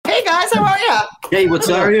guys. How are you? Hey, what's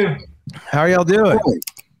up? How are you? How are y'all doing?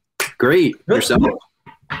 Great. Yourself?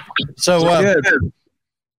 So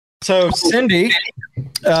Cindy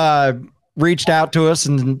reached out to us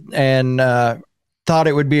and thought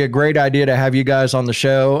it would be a great idea to have you guys on the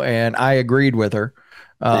show, and I agreed with her.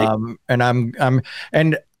 And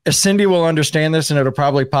Cindy will understand this, and it'll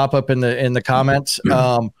probably pop up in the comments.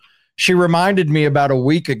 She reminded me about a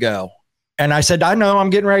week ago, and I said, I know, I'm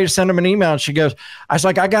getting ready to send him an email. And she goes, I was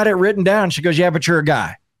like, I got it written down. She goes, yeah, but you're a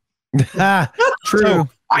guy. True. So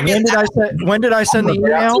when did I send the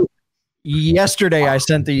email? Yesterday I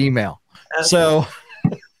sent the email. So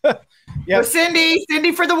yeah, Cindy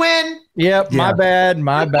for the win. Yep, my bad.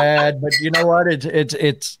 But you know what?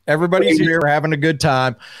 It's everybody's here. We're having a good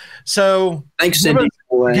time. So thanks, Cindy.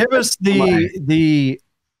 Give us the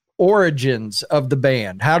origins of the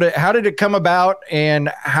band. How did it come about, and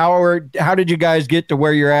how did you guys get to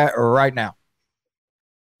where you're at right now?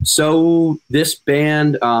 So this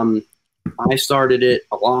band, I started it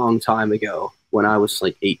a long time ago when I was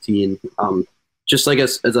like 18. Just like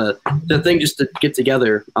as a thing, just to get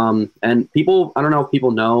together. And people, I don't know if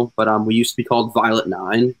people know, but we used to be called Violet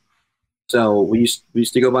Nine. So we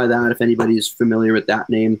used to go by that, if anybody's familiar with that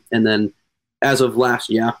name. And then as of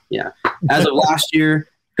last year,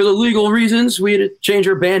 because of legal reasons, we had to change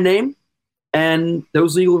our band name. And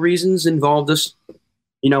those legal reasons involved us,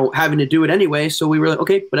 having to do it anyway. So we were like,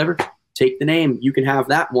 okay, whatever, take the name. You can have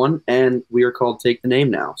that one. And we are called Take the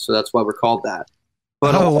Name now. So that's why we're called that.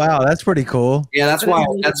 But, oh, wow. That's pretty cool. Yeah, that's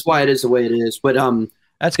why it is the way it is. But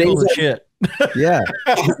that's cool as shit. Yeah.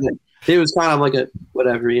 It was kind of like a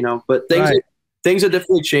whatever, but things have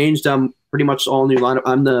definitely changed. Pretty much all new lineup.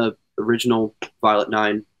 I'm the original Violet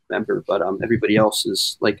Nine member, but everybody else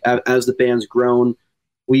is like, as the band's grown,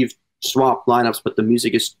 we've swapped lineups, but the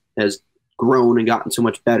music has grown and gotten so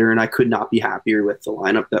much better, and I could not be happier with the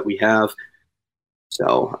lineup that we have.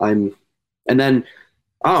 So and then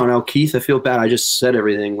I don't know, Keith, I feel bad. I just said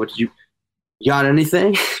everything. You got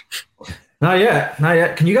anything? Not yet.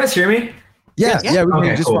 Can you guys hear me? Yeah, we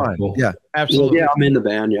can just cool, fine. cool. Yeah, absolutely. Yeah, I'm in the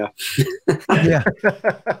band. Yeah, yeah.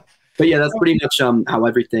 But yeah, that's pretty much how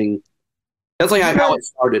everything. That's like how it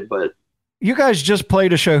started. But you guys just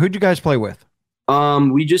played a show. Who'd you guys play with?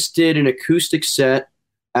 We just did an acoustic set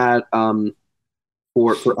at for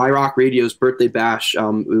iRock Radio's birthday bash.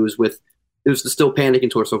 It was the Still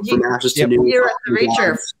Panicking tour. So from Ashes to New. You're at the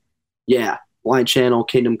Reacher. Yeah, Blind Channel,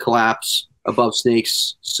 Kingdom Collapse, Above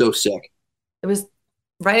Snakes, so sick. It was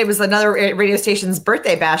right. It was another radio station's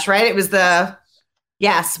birthday bash, right? It was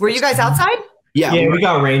yes. Were you guys outside? Yeah, we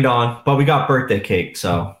got rained on, but we got birthday cake.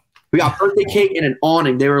 So we got birthday cake and an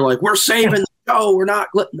awning. They were like, "We're saving the show. We're not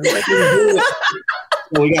letting do it."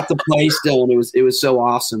 So we got to play still, and it was so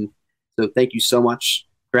awesome. So thank you so much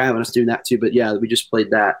for having us do that too. But yeah, we just played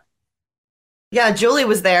that. Yeah, Julie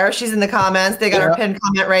was there. She's in the comments. They got her pinned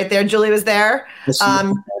comment right there. Julie was there.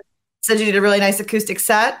 Said you did a really nice acoustic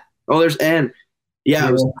set. Oh, there's Ann. Yeah,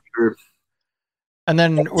 it was. And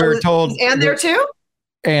then we were told Ann there too.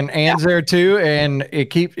 And Ann's there too, and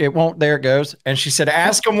it won't. There it goes. And she said,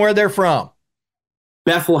 "Ask them where they're from."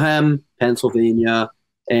 Bethlehem, Pennsylvania,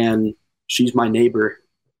 and she's my neighbor.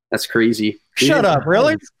 That's crazy. Shut up!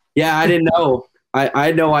 Really? Yeah, I didn't know. I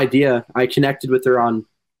had no idea. I connected with her on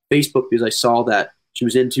Facebook because I saw that she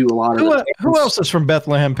was into a lot of. Who else is from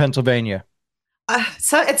Bethlehem, Pennsylvania?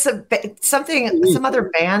 So it's some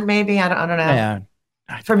other band, maybe. I don't know. Yeah.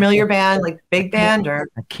 Familiar band, like big band, or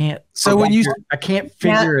I can't. So I can't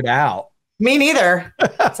figure it out. Me neither.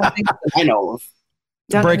 I know of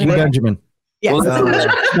Breaking Benjamin. Yes.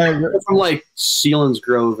 They're from like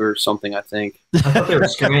Selinsgrove or something, I think. I thought they were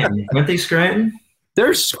Scranton. Weren't they Scranton?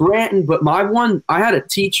 They're Scranton, but I had a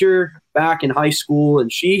teacher back in high school,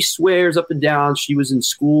 and she swears up and down she was in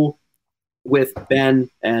school with Ben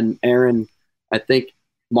and Aaron, I think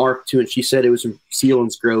Mark too, and she said it was from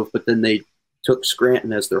Selinsgrove, but then they took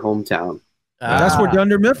Scranton as their hometown. That's where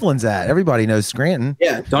Dunder Mifflin's at. Everybody knows Scranton.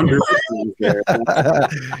 Yeah, Dunder Mifflin's there.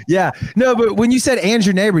 Yeah. No, but when you said Ann's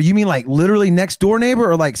your neighbor, you mean like literally next door neighbor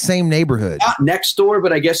or like same neighborhood? Not next door,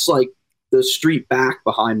 but I guess like the street back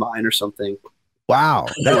behind mine or something. Wow,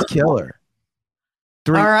 that's killer.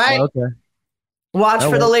 All right. Oh, okay. Watch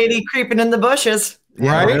for the lady creeping in the bushes.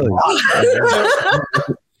 Yeah, Right? Really.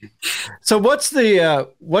 So what's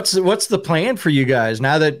the plan for you guys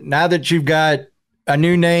now that you've got a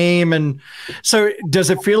new name? And so does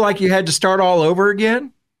it feel like you had to start all over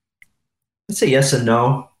again? I'd say yes and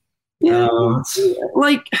no. Yeah,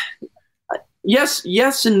 like yes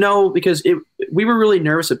and no, because we were really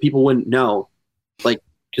nervous that people wouldn't know, like,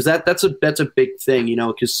 because that's a big thing,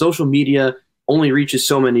 because social media only reaches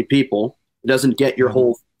so many people. It doesn't get your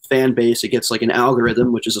whole fan base, it gets like an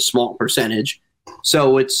algorithm, which is a small percentage.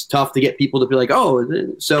 So it's tough to get people to be like, oh,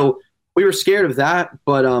 so we were scared of that,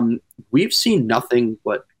 but we've seen nothing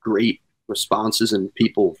but great responses and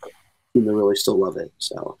people seem to really still love it.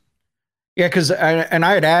 So yeah, because I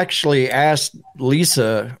had actually asked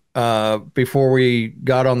Lisa before we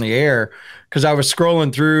got on the air, because I was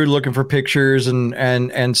scrolling through looking for pictures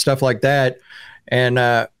and stuff like that, and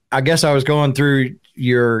I guess I was going through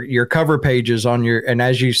your cover pages on your, and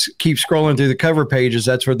as you keep scrolling through the cover pages,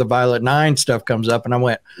 that's where the Violet 9 stuff comes up, and I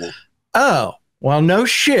went, oh, well, no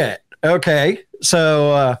shit. Okay,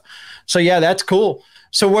 so yeah, that's cool.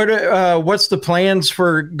 So what's the plans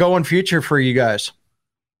for going future for you guys?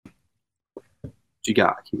 You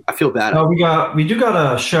got? I feel bad. We do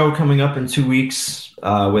got a show coming up in 2 weeks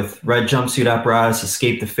with Red Jumpsuit Apparatus,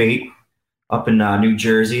 Escape the Fate, up in New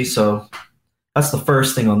Jersey. So that's the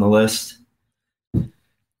first thing on the list.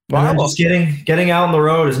 Wow. Just getting out on the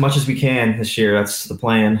road as much as we can this year. That's the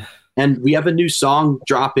plan. And we have a new song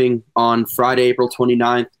dropping on Friday, April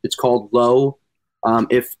 29th. It's called Low.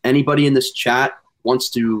 If anybody in this chat wants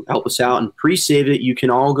to help us out and pre-save it, you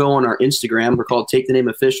can all go on our Instagram. We're called Take the Name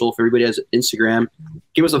Official. If everybody has Instagram,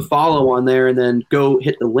 give us a follow on there and then go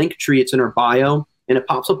hit the link tree. It's in our bio and it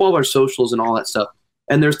pops up all our socials and all that stuff.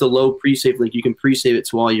 And there's the Low pre-save link. You can pre-save it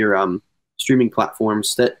to all your streaming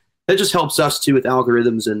platforms. That just helps us too with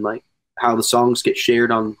algorithms and like how the songs get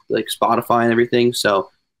shared on like Spotify and everything.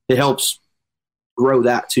 So it helps grow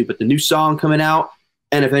that too. But the new song coming out,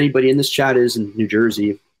 and if anybody in this chat is in New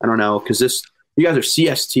Jersey, I don't know, because you guys are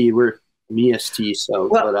CST, we're MEST. So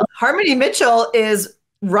Harmony Mitchell is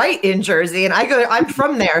right in Jersey, and I'm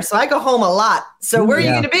from there, so I go home a lot. So where are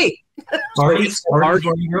you going to be?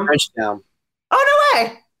 Frenchtown. Oh, no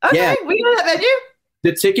way. Okay, yeah. We know that venue.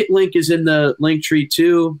 The ticket link is in the link tree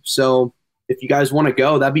too. So if you guys want to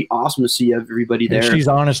go, that'd be awesome to see everybody there. And she's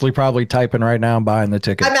honestly probably typing right now and buying the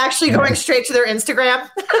ticket. I'm actually going straight to their Instagram.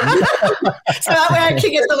 So that way I can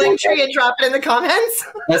get the link tree and drop it in the comments.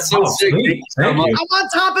 That's so sick. I'm on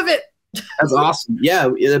top of it. That's awesome. Yeah,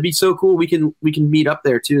 that'd be so cool. We can meet up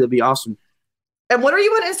there too. That'd be awesome. And what are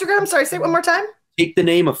you on Instagram? Sorry, say it one more time. Take the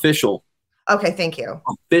Name Official. Okay, thank you.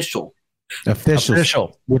 Official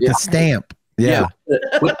with the stamp. Yeah.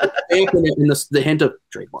 With the stamp and the hint of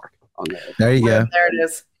trademark on there. There you go. There it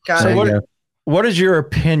is. Got it. What is your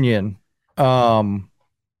opinion on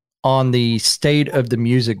the state of the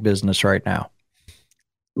music business right now?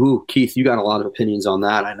 Ooh, Keith, you got a lot of opinions on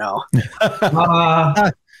that. I know.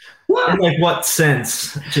 In like what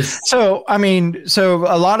sense? So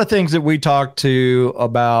a lot of things that we talked to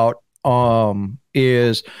about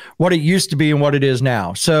is what it used to be and what it is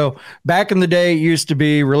now. So back in the day, it used to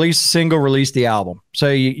be release a single, release the album. So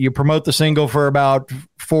you promote the single for about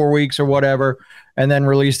 4 weeks or whatever, and then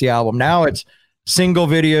release the album. Now it's single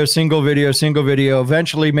video.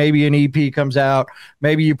 Eventually, maybe an EP comes out.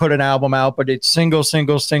 Maybe you put an album out, but it's single,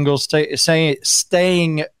 staying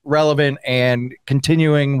relevant and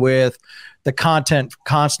continuing with the content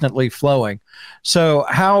constantly flowing. So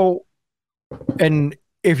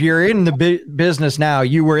if you're in the business now,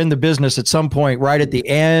 you were in the business at some point right at the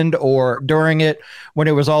end or during it when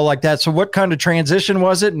it was all like that. So what kind of transition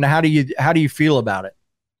was it, and how do you feel about it?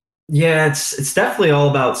 Yeah, it's definitely all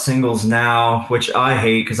about singles now, which I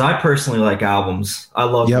hate because I personally like albums. I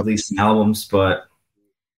love releasing albums, but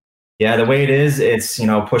yeah, the way it is, it's,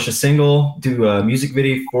 push a single, do a music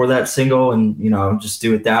video for that single, and, just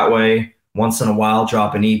do it that way. Once in a while,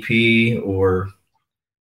 drop an EP, or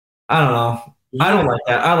I don't know. I don't like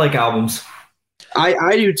that. I like albums.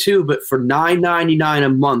 I do too, but for $9.99 a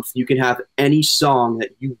month, you can have any song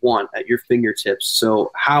that you want at your fingertips.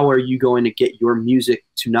 So how are you going to get your music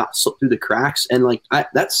to not slip through the cracks? And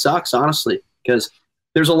that sucks, honestly, because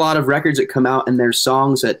there's a lot of records that come out and there's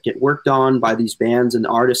songs that get worked on by these bands and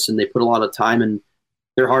artists, and they put a lot of time and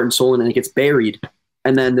their heart and soul in, and it gets buried.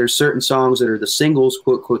 And then there's certain songs that are the singles,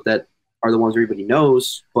 quote, quote, that are the ones everybody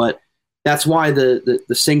knows, but that's why the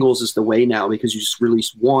singles is the way now, because you just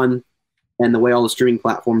release one, and the way all the streaming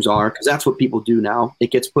platforms are, because that's what people do now.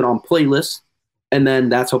 It gets put on playlists, and then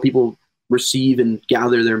that's how people receive and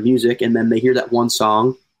gather their music, and then they hear that one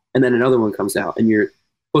song, and then another one comes out, and you're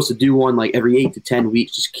supposed to do one like every 8 to 10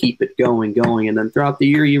 weeks, just keep it going, and then throughout the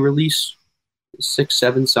year you release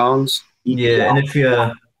 6-7 songs. Yeah, and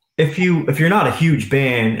if you're not a huge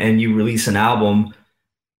band and you release an album,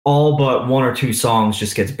 all but 1 or 2 songs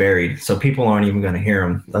just gets buried, so people aren't even going to hear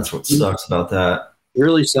them. That's what sucks about that. It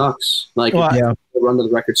really sucks. Run to the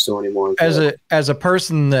record store anymore. As a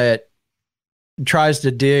person that tries to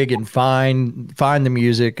dig and find the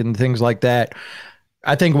music and things like that,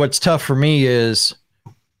 I think what's tough for me is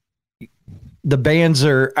the bands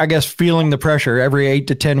are, I guess, feeling the pressure. Every 8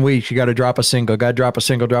 to 10 weeks, you got to drop a single, drop a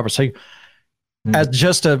single. As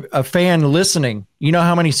just a fan listening, you know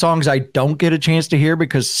how many songs I don't get a chance to hear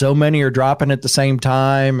because so many are dropping at the same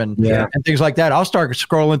time and things like that. I'll start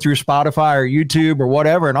scrolling through Spotify or YouTube or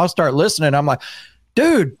whatever, and I'll start listening. I'm like,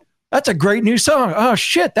 dude, that's a great new song. Oh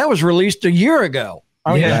shit, that was released a year ago.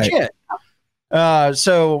 I mean, shit.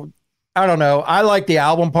 So I don't know. I like the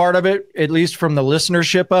album part of it, at least from the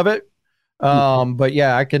listenership of it. But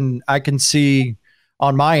yeah, I can see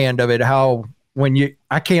on my end of it how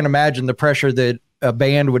I can't imagine the pressure that a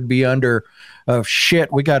band would be under of shit.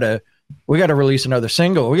 We gotta release another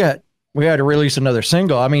single. We got to release another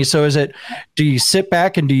single. I mean, so do you sit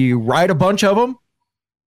back and do you write a bunch of them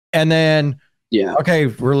and then, okay,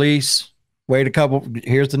 release, wait a couple,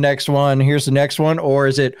 here's the next one. Or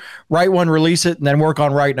is it write one, release it, and then work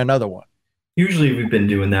on writing another one? Usually we've been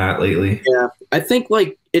doing that lately. Yeah. I think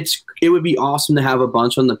like it would be awesome to have a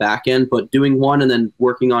bunch on the back end, but doing one and then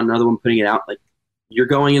working on another one, putting it out, like you're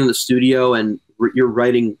going into the studio and you're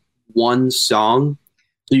writing one song,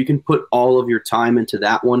 so you can put all of your time into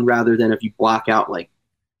that one rather than if you block out, like,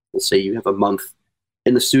 let's say you have a month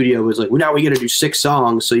in the studio, is like, well, now we got to do 6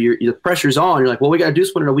 songs. So the pressure's on. You're like, well, we got to do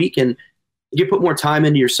this one in a week, and you put more time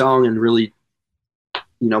into your song and really,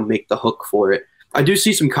 make the hook for it. I do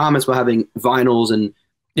see some comments about having vinyls and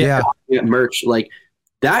merch. Like,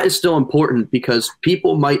 that is still important because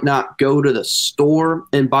people might not go to the store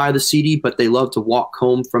and buy the CD, but they love to walk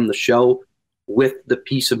home from the show with the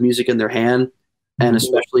piece of music in their hand. And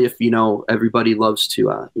especially if, everybody loves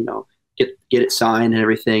to, get it signed and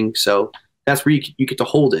everything. So that's where you get to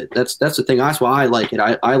hold it. That's the thing. That's why I like it.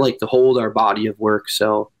 I like to hold our body of work.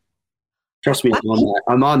 So trust me,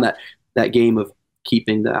 I'm on that game of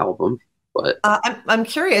keeping the album. But I'm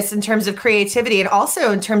curious in terms of creativity and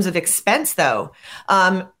also in terms of expense, though.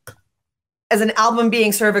 As an album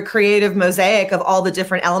being sort of a creative mosaic of all the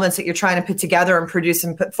different elements that you're trying to put together and produce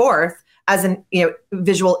and put forth as an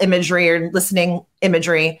visual imagery or listening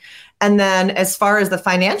imagery. And then as far as the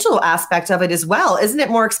financial aspect of it as well, isn't it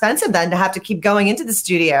more expensive then to have to keep going into the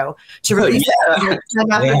studio to release it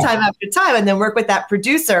time after time and then work with that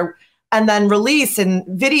producer and then release and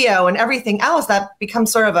video and everything else? That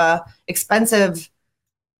becomes sort of a expensive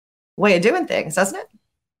way of doing things, doesn't it?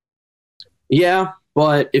 Yeah,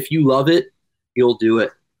 but if you love it, you'll do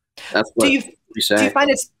it. That's what you say. Do you find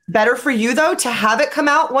it's better for you, though, to have it come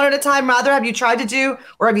out one at a time rather? Have you tried to do,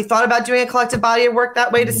 or have you thought about doing a collective body of work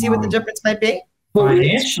that way to see what the difference might be?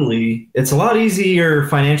 Financially, it's a lot easier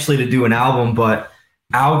financially to do an album, but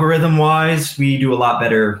algorithm-wise, we do a lot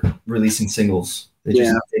better releasing singles. They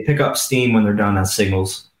pick up steam when they're done as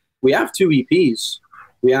singles. We have 2 EPs.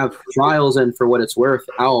 We have Trials and For What It's Worth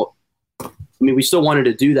out. I mean, we still wanted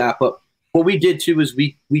to do that, but what we did too is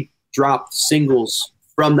we dropped singles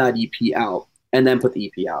from that EP out and then put the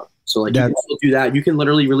EP out. So like you can still do that. You can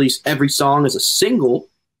literally release every song as a single,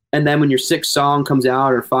 and then when your 6th song comes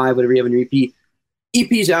out or 5, whatever you have in your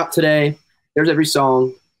EP's out today. There's every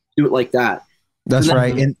song. Do it like that. That's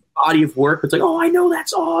right. And body of work. It's like, oh, I know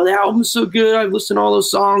the album's so good. I've listened to all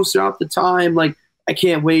those songs throughout the time. Like, I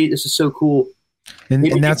can't wait. This is so cool. And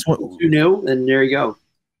that's what you knew. And there you go.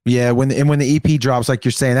 Yeah, when the EP drops, like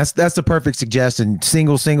you're saying, that's the perfect suggestion.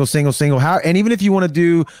 Single. How, and even if you want to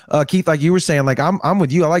do Keith, like you were saying, like I'm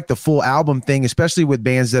with you. I like the full album thing, especially with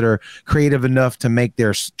bands that are creative enough to make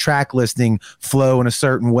their track listing flow in a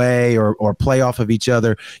certain way or play off of each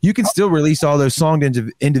other. You can still release all those songs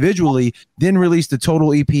individually, then release the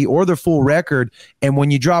total EP or the full record. And when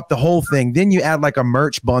you drop the whole thing, then you add like a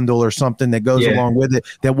merch bundle or something that goes along with it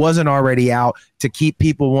that wasn't already out to keep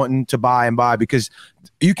people wanting to buy, because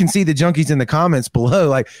you can see the junkies in the comments below.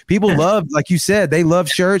 Like, people love, like you said, they love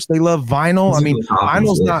shirts, they love vinyl. I mean,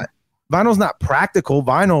 vinyl's not practical.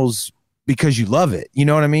 Vinyl's because you love it. You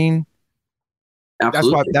know what I mean?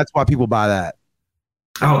 Absolutely. That's why people buy that.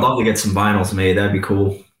 I would love to get some vinyls made. That'd be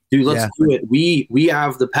cool. Dude, let's do it. We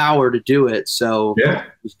have the power to do it. So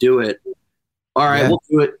let's do it. All right, we'll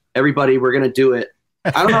do it. Everybody, we're gonna do it.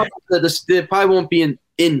 I don't know if this probably won't be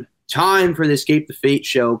in time for the Escape the Fate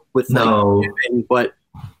show with shipping, but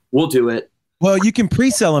we'll do it. Well, you can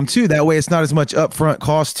pre-sell them too. That way it's not as much upfront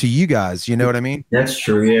cost to you guys. You know what I mean? That's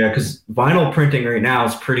true. Yeah. Because vinyl printing right now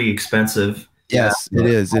is pretty expensive. Yes, it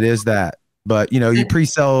is. It is that. But, you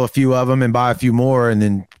pre-sell a few of them and buy a few more and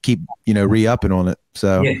then keep, re-upping on it.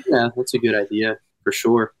 So yeah, that's a good idea for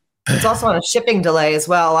sure. It's also on a shipping delay as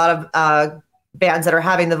well. A lot of bands that are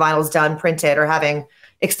having the vinyls done, printed, are having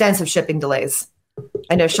extensive shipping delays.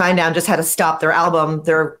 I know Shinedown just had to stop their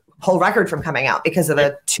whole record from coming out because of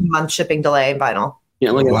a 2-month shipping delay in vinyl.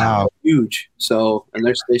 Yeah, wow, huge. So, and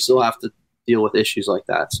they still have to deal with issues like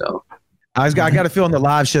that. So I got a feeling the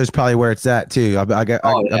live show is probably where it's at too. I bet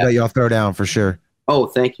y'all throw down for sure. Oh,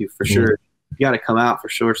 thank you for sure. You got to come out for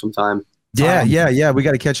sure sometime. Yeah. We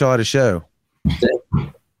got to catch y'all at a show.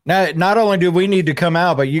 Now, not only do we need to come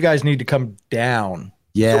out, but you guys need to come down.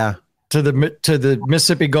 Yeah. To the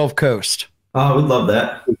Mississippi Gulf Coast. Oh, we'd love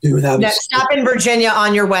that. Dude, Next stop in Virginia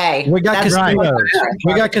on your way. We got casinos. right.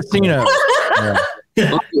 We got casinos.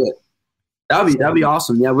 That'd be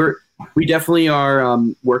awesome. Yeah, we definitely are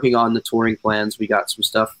working on the touring plans. We got some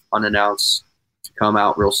stuff unannounced to come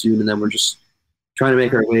out real soon, and then we're just trying to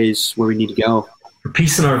make our ways where we need to go. We're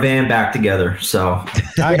piecing our van back together, so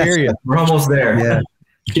I hear you. we're almost there.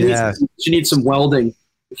 Yeah. She needs some welding.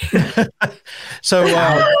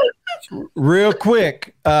 So, real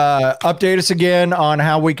quick, update us again on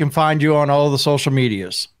how we can find you on all the social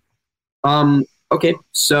medias. Okay,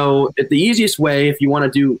 so the easiest way, if you want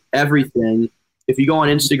to do everything, if you go on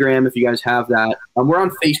Instagram, if you guys have that, we're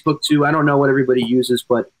on Facebook too. I don't know what everybody uses,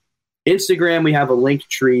 but Instagram, we have a link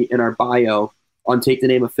tree in our bio on Take the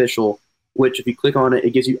Name Official, which if you click on it,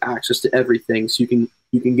 it gives you access to everything. So you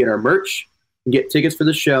can get our merch, you can get tickets for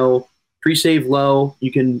the show, pre-save low.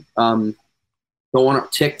 You can go on our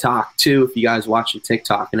TikTok too if you guys watch the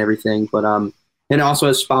TikTok and everything. But and it also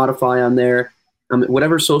has Spotify on there.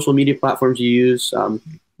 Whatever social media platforms you use,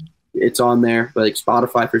 it's on there. But like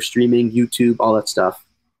Spotify for streaming, YouTube, all that stuff.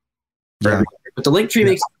 Yeah. But the link tree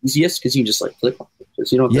makes it easiest because you just like click on it.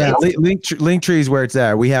 So you don't link tree is where it's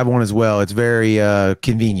at. We have one as well. It's very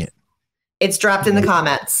convenient. It's dropped in the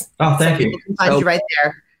comments. Oh, thank you. Can find you right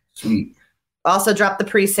there. Sweet. Also dropped the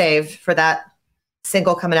pre-save for that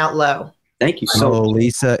single coming out low. Thank you so much.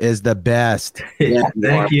 Lisa is the best. Yeah,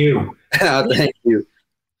 Thank you. Thank you.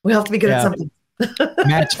 We have to be good at something.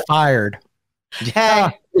 Matt's fired. Hey,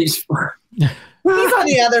 Please. he's on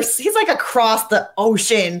the other. He's like across the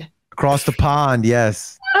ocean. Across the pond,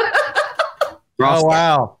 yes. Oh,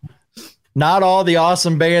 wow. Not all the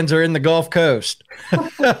awesome bands are in the Gulf Coast.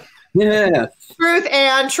 Yeah. Truth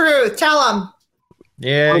and truth. Tell them.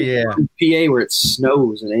 Yeah. PA where it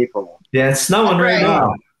snows in April. Yeah, it's snowing right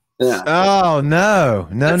now. Yeah. Oh, no.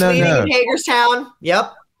 No. In Hagerstown.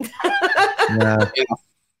 Yep. No.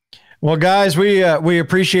 Well, guys, we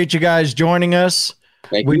appreciate you guys joining us.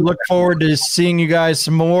 We look forward to seeing you guys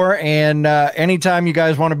some more. And anytime you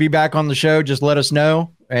guys want to be back on the show, just let us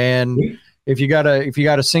know. And if you got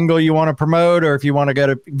a single you want to promote, or if you want to get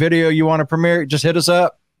a video you want to premiere, just hit us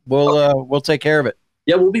up. We'll take care of it.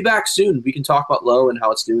 Yeah, we'll be back soon. We can talk about Low and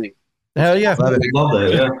how it's doing. Hell yeah. Love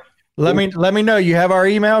that. Yeah. Let me know. You have our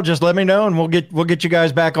email. Just let me know, and we'll get you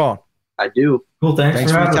guys back on. I do. Cool.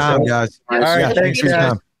 Thanks for your having time, us. guys. All right. Thanks for your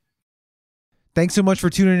time. Thanks so much for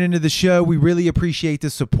tuning into the show. We really appreciate the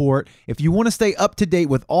support. If you want to stay up to date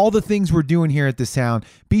with all the things we're doing here at The Sound,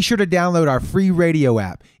 be sure to download our free radio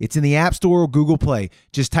app. It's in the App Store or Google Play.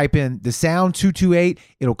 Just type in The Sound 228.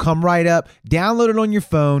 It'll come right up. Download it on your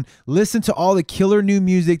phone. Listen to all the killer new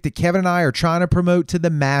music that Kevin and I are trying to promote to the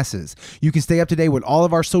masses. You can stay up to date with all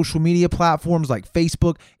of our social media platforms like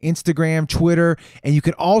Facebook, Instagram, Twitter, and you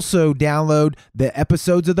can also download the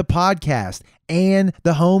episodes of the podcast and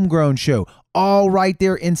the Homegrown Show, all right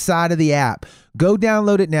there inside of the app. Go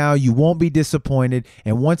download it now. You won't be disappointed.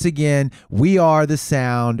 And once again, we are The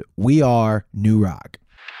Sound. We are New Rock.